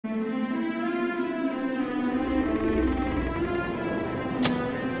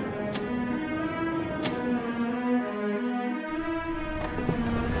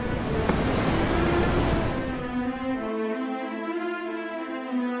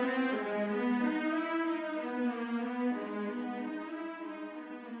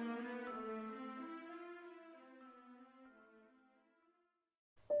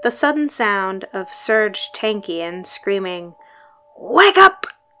The sudden sound of Serge Tankian screaming, "Wake up!"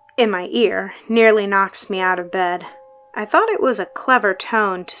 in my ear nearly knocks me out of bed. I thought it was a clever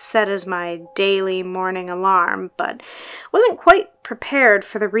tone to set as my daily morning alarm, but wasn't quite prepared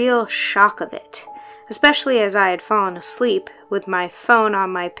for the real shock of it, especially as I had fallen asleep with my phone on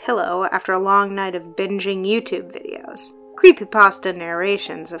my pillow after a long night of binging YouTube videos. Creepypasta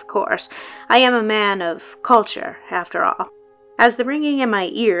narrations, of course. I am a man of culture, after all. As the ringing in my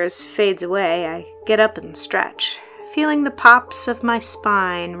ears fades away, I get up and stretch, feeling the pops of my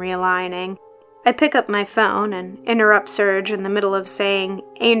spine realigning. I pick up my phone and interrupt Serge in the middle of saying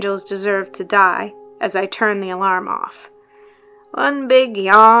angels deserve to die as I turn the alarm off. One big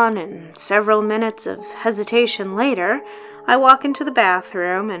yawn and several minutes of hesitation later, I walk into the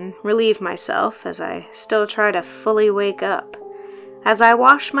bathroom and relieve myself as I still try to fully wake up. As I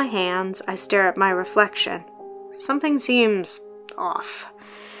wash my hands, I stare at my reflection. Something seems off.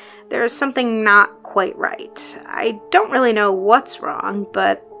 There is something not quite right. I don't really know what's wrong,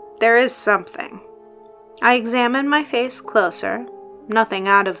 but there is something. I examine my face closer. Nothing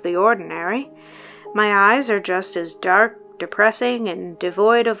out of the ordinary. My eyes are just as dark, depressing, and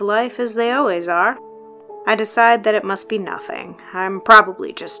devoid of life as they always are. I decide that it must be nothing. I'm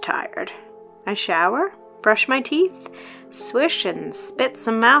probably just tired. I shower, brush my teeth, swish and spit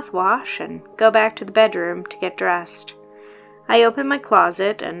some mouthwash, and go back to the bedroom to get dressed. I open my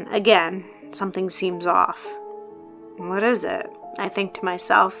closet, and again, something seems off. What is it? I think to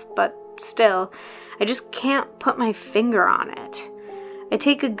myself, but still, I just can't put my finger on it. I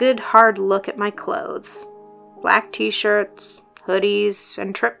take a good hard look at my clothes. Black t-shirts, hoodies,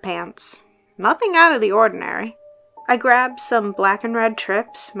 and trip pants. Nothing out of the ordinary. I grab some black and red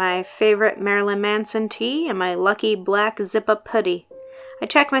trips, my favorite Marilyn Manson tee, and my lucky black zip-up hoodie. I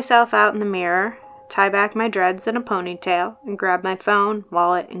check myself out in the mirror, tie back my dreads in a ponytail, and grab my phone,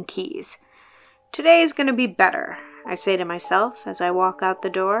 wallet, and keys. Today's gonna be better, I say to myself as I walk out the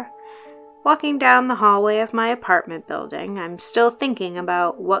door. Walking down the hallway of my apartment building, I'm still thinking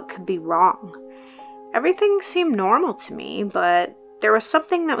about what could be wrong. Everything seemed normal to me, but there was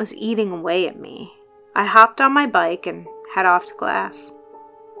something that was eating away at me. I hopped on my bike and head off to class.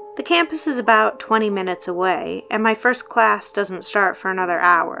 The campus is about 20 minutes away, and my first class doesn't start for another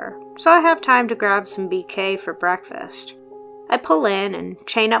hour, so I have time to grab some BK for breakfast. I pull in and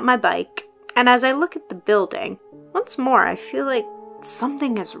chain up my bike, and as I look at the building, once more I feel like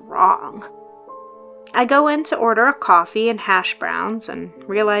something is wrong. I go in to order a coffee and hash browns and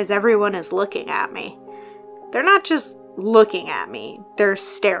realize everyone is looking at me. They're not just looking at me, they're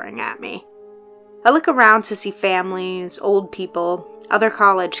staring at me. I look around to see families, old people, other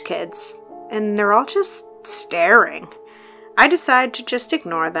college kids, and they're all just staring. I decide to just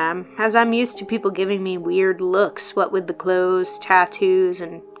ignore them, as I'm used to people giving me weird looks, what with the clothes, tattoos,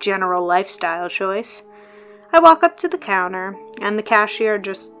 and general lifestyle choice. I walk up to the counter, and the cashier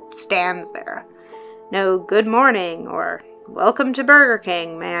just stands there. No good morning, or welcome to Burger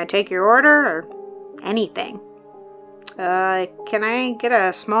King, may I take your order, or anything. Can I get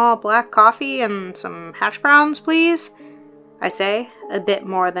a small black coffee and some hash browns, please? I say, a bit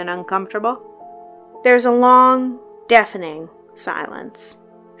more than uncomfortable. There's a long, deafening silence.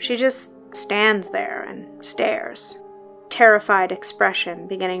 She just stands there and stares. Terrified expression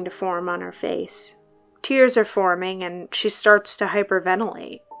beginning to form on her face. Tears are forming and she starts to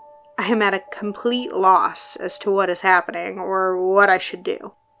hyperventilate. I am at a complete loss as to what is happening or what I should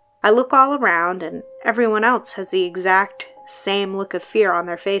do. I look all around and everyone else has the exact same look of fear on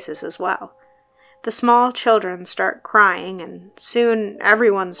their faces as well. The small children start crying and soon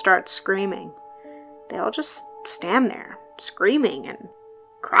everyone starts screaming. They all just stand there, screaming and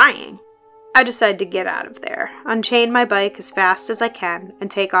crying. I decide to get out of there, unchain my bike as fast as I can,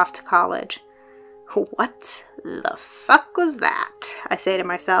 and take off to college. What the fuck was that? I say to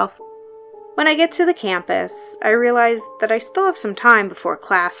myself. When I get to the campus, I realize that I still have some time before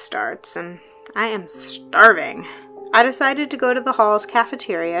class starts, and I am starving. I decided to go to the hall's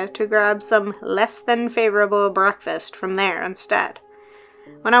cafeteria to grab some less than favorable breakfast from there instead.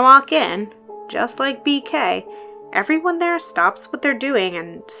 When I walk in, just like BK, everyone there stops what they're doing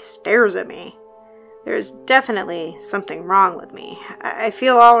and stares at me. There's definitely something wrong with me. I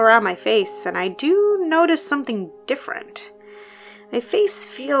feel all around my face, and I do notice something different. My face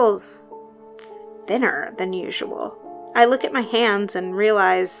feels thinner than usual. I look at my hands and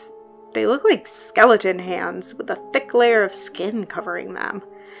realize they look like skeleton hands with a thick layer of skin covering them.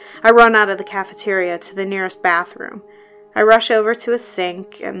 I run out of the cafeteria to the nearest bathroom. I rush over to a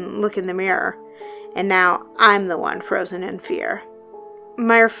sink and look in the mirror, and now I'm the one frozen in fear.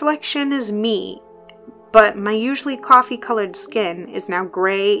 My reflection is me, but my usually coffee-colored skin is now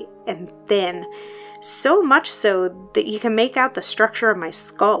gray and thin, so much so that you can make out the structure of my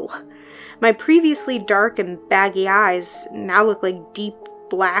skull. My previously dark and baggy eyes now look like deep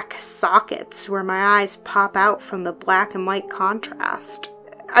black sockets where my eyes pop out from the black and white contrast.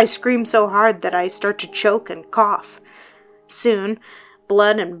 I scream so hard that I start to choke and cough. Soon,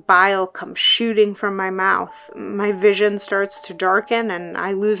 blood and bile come shooting from my mouth. My vision starts to darken and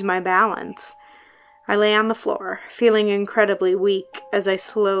I lose my balance. I lay on the floor, feeling incredibly weak as I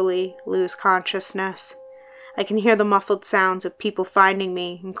slowly lose consciousness. I can hear the muffled sounds of people finding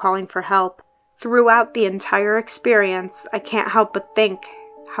me and calling for help. Throughout the entire experience, I can't help but think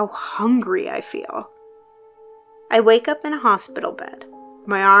how hungry I feel. I wake up in a hospital bed.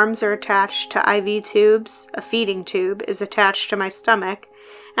 My arms are attached to IV tubes, a feeding tube is attached to my stomach,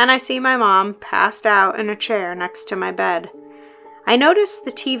 and I see my mom passed out in a chair next to my bed. I notice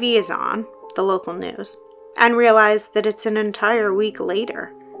the TV is on, the local news, and realize that it's an entire week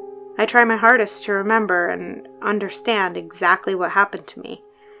later. I try my hardest to remember and understand exactly what happened to me.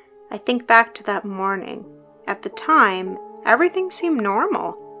 I think back to that morning. At the time, everything seemed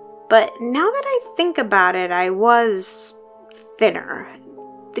normal. But now that I think about it, I was thinner.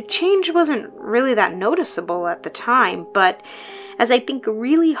 The change wasn't really that noticeable at the time, but as I think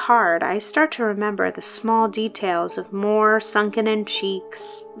really hard, I start to remember the small details of more sunken-in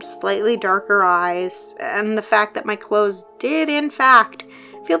cheeks, slightly darker eyes, and the fact that my clothes did, in fact,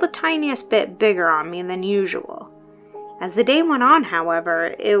 feel the tiniest bit bigger on me than usual. As the day went on,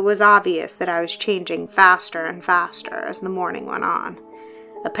 however, it was obvious that I was changing faster and faster as the morning went on.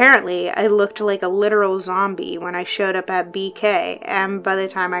 Apparently, I looked like a literal zombie when I showed up at BK, and by the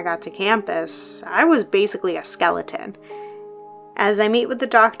time I got to campus, I was basically a skeleton. As I meet with the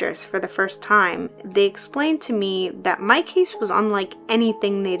doctors for the first time, they explained to me that my case was unlike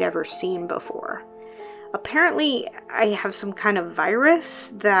anything they'd ever seen before. Apparently, I have some kind of virus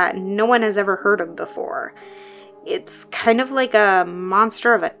that no one has ever heard of before. It's kind of like a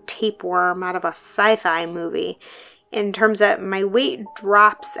monster of a tapeworm out of a sci-fi movie, in terms that my weight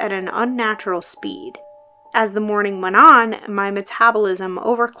drops at an unnatural speed. As the morning went on, my metabolism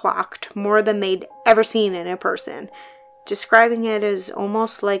overclocked more than they'd ever seen in a person, describing it as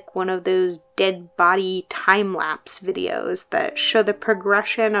almost like one of those dead body time-lapse videos that show the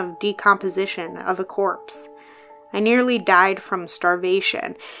progression of decomposition of a corpse. I nearly died from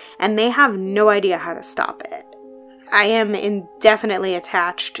starvation, and they have no idea how to stop it. I am indefinitely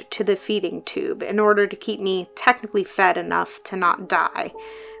attached to the feeding tube in order to keep me technically fed enough to not die,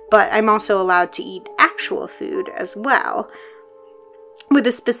 but I'm also allowed to eat actual food as well, with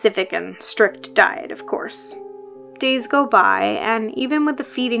a specific and strict diet, of course. Days go by, and even with the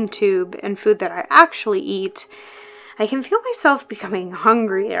feeding tube and food that I actually eat, I can feel myself becoming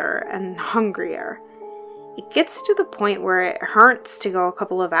hungrier and hungrier. It gets to the point where it hurts to go a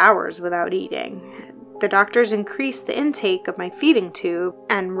couple of hours without eating. The doctors increased the intake of my feeding tube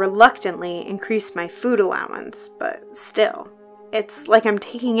and reluctantly increased my food allowance, but still, it's like I'm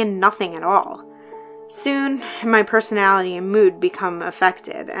taking in nothing at all. Soon, my personality and mood become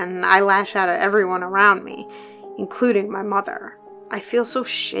affected, and I lash out at everyone around me, including my mother. I feel so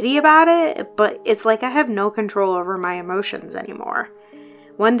shitty about it, but it's like I have no control over my emotions anymore.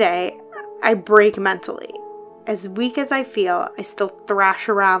 One day, I break mentally. As weak as I feel, I still thrash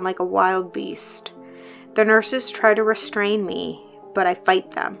around like a wild beast. The nurses try to restrain me, but I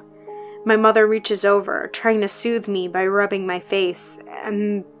fight them. My mother reaches over, trying to soothe me by rubbing my face,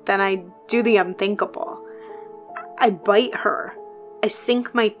 and then I do the unthinkable. I bite her. I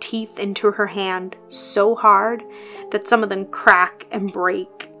sink my teeth into her hand so hard that some of them crack and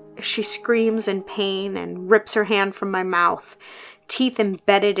break. She screams in pain and rips her hand from my mouth, teeth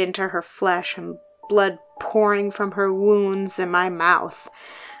embedded into her flesh and blood pouring from her wounds in my mouth.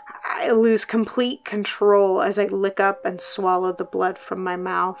 I lose complete control as I lick up and swallow the blood from my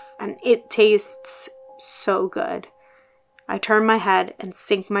mouth, and it tastes so good. I turn my head and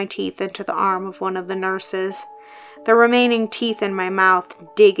sink my teeth into the arm of one of the nurses. The remaining teeth in my mouth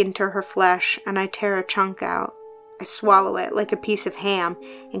dig into her flesh, and I tear a chunk out. I swallow it like a piece of ham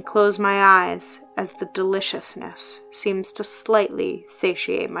and close my eyes as the deliciousness seems to slightly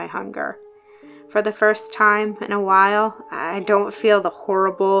satiate my hunger. For the first time in a while, I don't feel the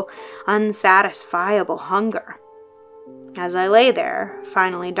horrible, unsatisfiable hunger. As I lay there,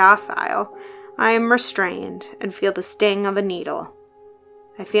 finally docile, I am restrained and feel the sting of a needle.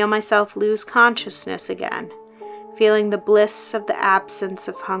 I feel myself lose consciousness again, feeling the bliss of the absence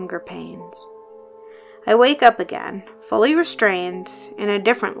of hunger pains. I wake up again, fully restrained, in a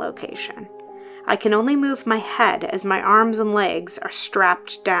different location. I can only move my head as my arms and legs are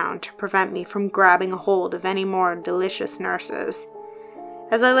strapped down to prevent me from grabbing a hold of any more delicious nurses.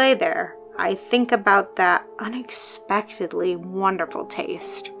 As I lay there, I think about that unexpectedly wonderful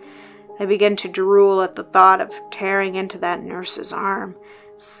taste. I begin to drool at the thought of tearing into that nurse's arm,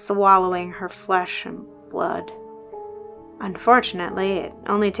 swallowing her flesh and blood. Unfortunately, it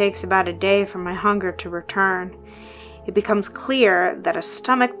only takes about a day for my hunger to return. It becomes clear that a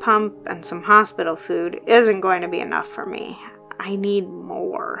stomach pump and some hospital food isn't going to be enough for me. I need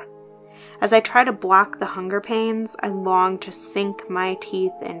more. As I try to block the hunger pains, I long to sink my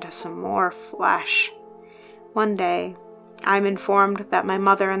teeth into some more flesh. One day, I'm informed that my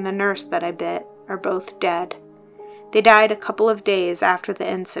mother and the nurse that I bit are both dead. They died a couple of days after the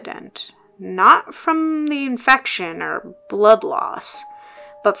incident, not from the infection or blood loss,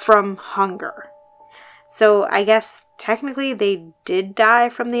 but from hunger. So I guess technically they did die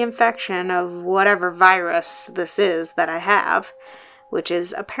from the infection of whatever virus this is that I have, which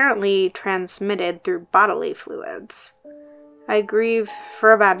is apparently transmitted through bodily fluids. I grieve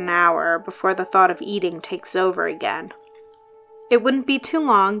for about an hour before the thought of eating takes over again. It wouldn't be too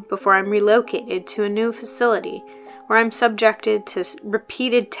long before I'm relocated to a new facility where I'm subjected to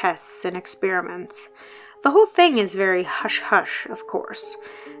repeated tests and experiments. The whole thing is very hush-hush, of course.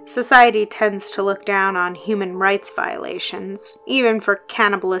 Society tends to look down on human rights violations, even for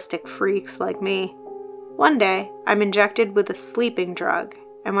cannibalistic freaks like me. One day, I'm injected with a sleeping drug,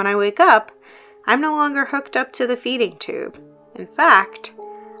 and when I wake up, I'm no longer hooked up to the feeding tube. In fact,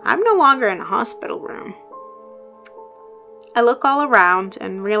 I'm no longer in a hospital room. I look all around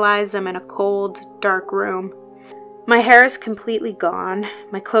and realize I'm in a cold, dark room. My hair is completely gone,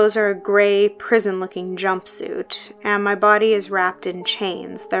 my clothes are a gray, prison-looking jumpsuit, and my body is wrapped in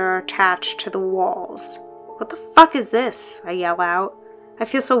chains that are attached to the walls. What the fuck is this? I yell out. I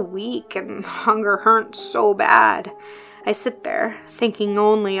feel so weak and hunger hurts so bad. I sit there, thinking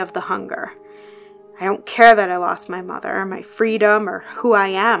only of the hunger. I don't care that I lost my mother, my freedom, or who I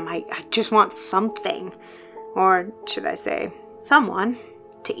am. I just want something, or should I say, someone,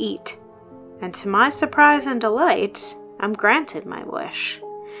 to eat. And to my surprise and delight, I'm granted my wish.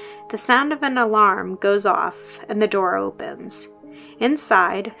 The sound of an alarm goes off and the door opens.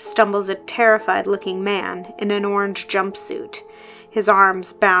 Inside stumbles a terrified-looking man in an orange jumpsuit, his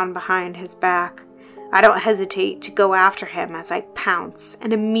arms bound behind his back. I don't hesitate to go after him as I pounce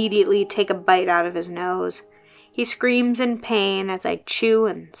and immediately take a bite out of his nose. He screams in pain as I chew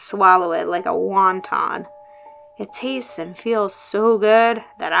and swallow it like a wonton. It tastes and feels so good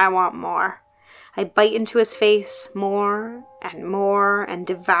that I want more. I bite into his face more and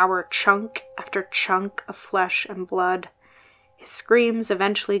devour chunk after chunk of flesh and blood. His screams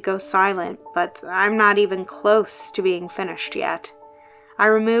eventually go silent, but I'm not even close to being finished yet. I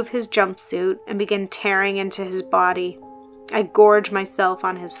remove his jumpsuit and begin tearing into his body. I gorge myself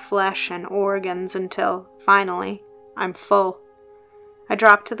on his flesh and organs until, finally, I'm full. I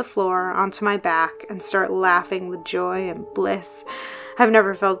drop to the floor onto my back and start laughing with joy and bliss. I've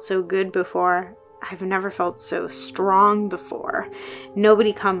never felt so good before. I've never felt so strong before.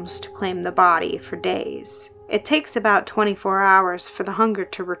 Nobody comes to claim the body for days. It takes about 24 hours for the hunger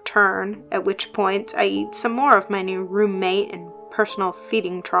to return, at which point I eat some more of my new roommate and personal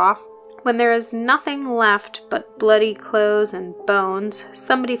feeding trough. When there is nothing left but bloody clothes and bones,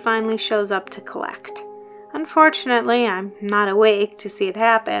 somebody finally shows up to collect. Unfortunately, I'm not awake to see it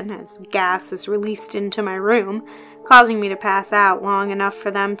happen, as gas is released into my room, causing me to pass out long enough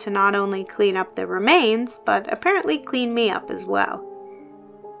for them to not only clean up the remains, but apparently clean me up as well.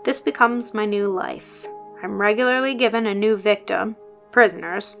 This becomes my new life. I'm regularly given a new victim,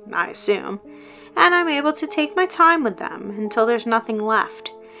 prisoners, I assume, and I'm able to take my time with them until there's nothing left,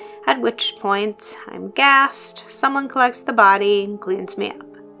 at which point I'm gassed, someone collects the body and cleans me up.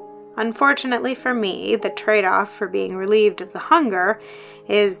 Unfortunately for me, the trade-off for being relieved of the hunger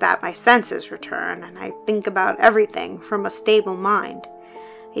is that my senses return, and I think about everything from a stable mind.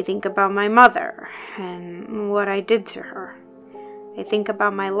 I think about my mother and what I did to her. I think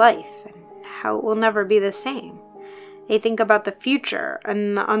about my life and how it will never be the same. I think about the future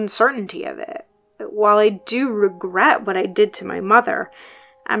and the uncertainty of it. While I do regret what I did to my mother,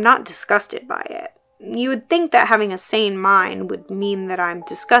 I'm not disgusted by it. You would think that having a sane mind would mean that I'm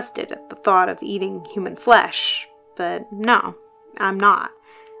disgusted at the thought of eating human flesh, but no, I'm not.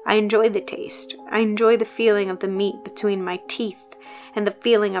 I enjoy the taste. I enjoy the feeling of the meat between my teeth and the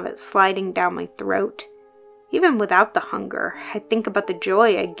feeling of it sliding down my throat. Even without the hunger, I think about the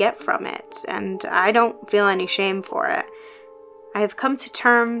joy I get from it, and I don't feel any shame for it. I have come to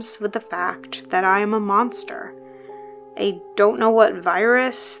terms with the fact that I am a monster. I don't know what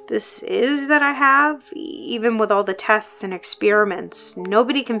virus this is that I have. Even with all the tests and experiments,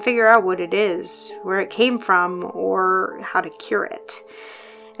 nobody can figure out what it is, where it came from, or how to cure it.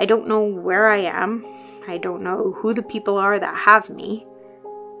 I don't know where I am. I don't know who the people are that have me.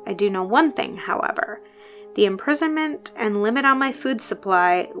 I do know one thing, however. The imprisonment and limit on my food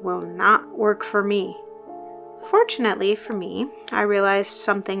supply will not work for me. Fortunately for me, I realized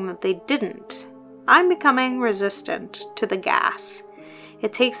something that they didn't. I'm becoming resistant to the gas.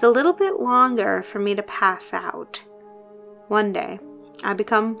 It takes a little bit longer for me to pass out. One day, I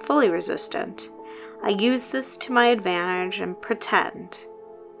become fully resistant. I use this to my advantage and pretend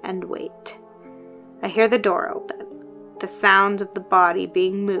and wait. I hear the door open, the sounds of the body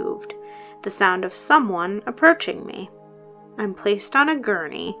being moved, the sound of someone approaching me. I'm placed on a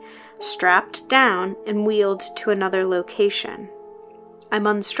gurney, strapped down, and wheeled to another location. I'm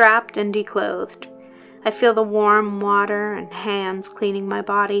unstrapped and declothed. I feel the warm water and hands cleaning my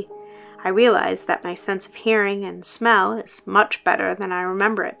body. I realize that my sense of hearing and smell is much better than I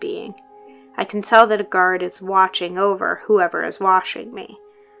remember it being. I can tell that a guard is watching over whoever is washing me.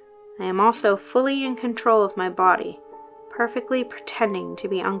 I am also fully in control of my body, perfectly pretending to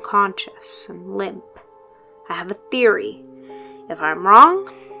be unconscious and limp. I have a theory. If I'm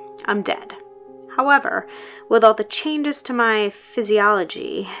wrong, I'm dead. However, with all the changes to my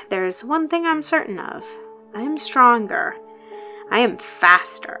physiology, there's one thing I'm certain of. I am stronger. I am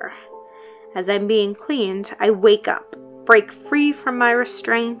faster. As I'm being cleaned, I wake up, break free from my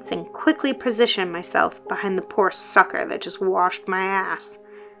restraints, and quickly position myself behind the poor sucker that just washed my ass.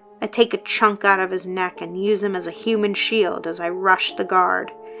 I take a chunk out of his neck and use him as a human shield as I rush the guard.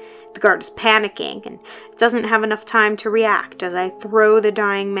 The guard is panicking and doesn't have enough time to react as I throw the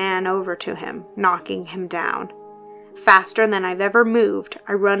dying man over to him, knocking him down. Faster than I've ever moved,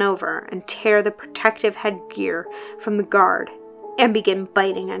 I run over and tear the protective headgear from the guard and begin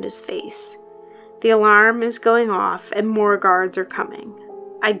biting at his face. The alarm is going off and more guards are coming.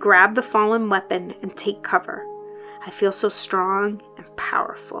 I grab the fallen weapon and take cover. I feel so strong and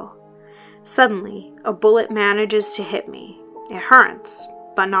powerful. Suddenly, a bullet manages to hit me. It hurts,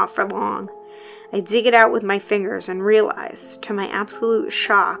 but not for long. I dig it out with my fingers and realize, to my absolute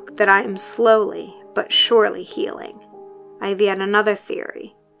shock, that I am slowly but surely healing. I have yet another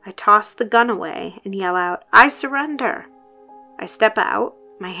theory. I toss the gun away and yell out, "I surrender!" I step out,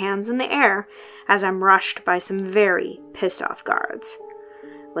 my hands in the air, as I'm rushed by some very pissed off guards.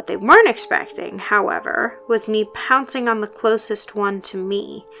 What they weren't expecting, however, was me pouncing on the closest one to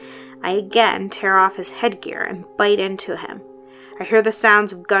me. I again tear off his headgear and bite into him. I hear the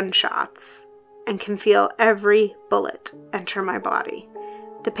sounds of gunshots and can feel every bullet enter my body.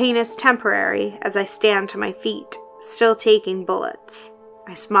 The pain is temporary as I stand to my feet, still taking bullets.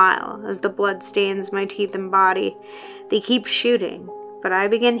 I smile as the blood stains my teeth and body. They keep shooting, but I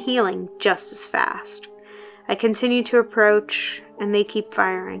begin healing just as fast. I continue to approach, and they keep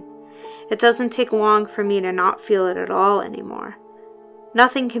firing. It doesn't take long for me to not feel it at all anymore.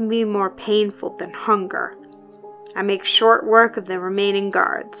 Nothing can be more painful than hunger. I make short work of the remaining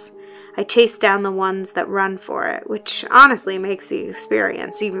guards. I chase down the ones that run for it, which honestly makes the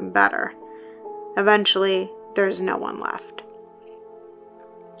experience even better. Eventually, there's no one left.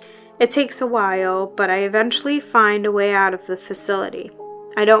 It takes a while, but I eventually find a way out of the facility.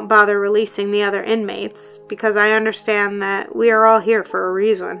 I don't bother releasing the other inmates, because I understand that we are all here for a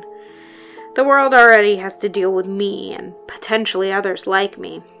reason. The world already has to deal with me and potentially others like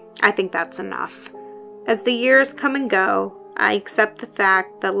me. I think that's enough. As the years come and go, I accept the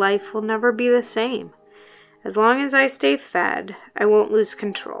fact that life will never be the same. As long as I stay fed, I won't lose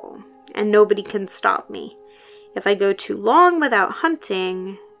control, and nobody can stop me. If I go too long without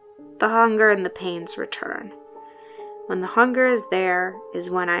hunting, the hunger and the pains return. When the hunger is there is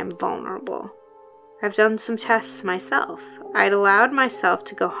when I am vulnerable. I've done some tests myself. I'd allowed myself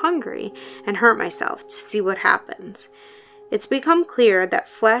to go hungry and hurt myself to see what happens. It's become clear that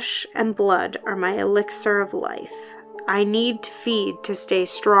flesh and blood are my elixir of life. I need to feed to stay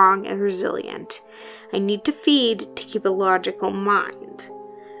strong and resilient. I need to feed to keep a logical mind.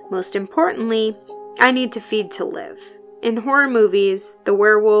 Most importantly, I need to feed to live. In horror movies, the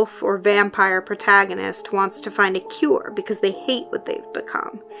werewolf or vampire protagonist wants to find a cure because they hate what they've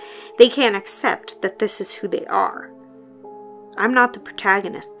become. They can't accept that this is who they are. I'm not the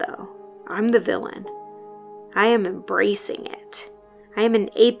protagonist, though. I'm the villain. I am embracing it. I am an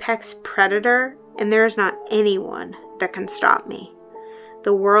apex predator, and there is not anyone that can stop me.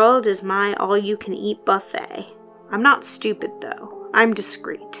 The world is my all-you-can-eat buffet. I'm not stupid, though. I'm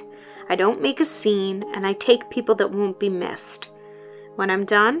discreet. I don't make a scene, and I take people that won't be missed. When I'm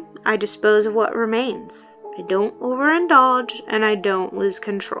done, I dispose of what remains. I don't overindulge, and I don't lose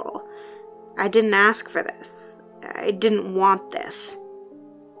control. I didn't ask for this. I didn't want this.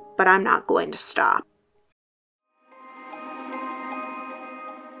 But I'm not going to stop.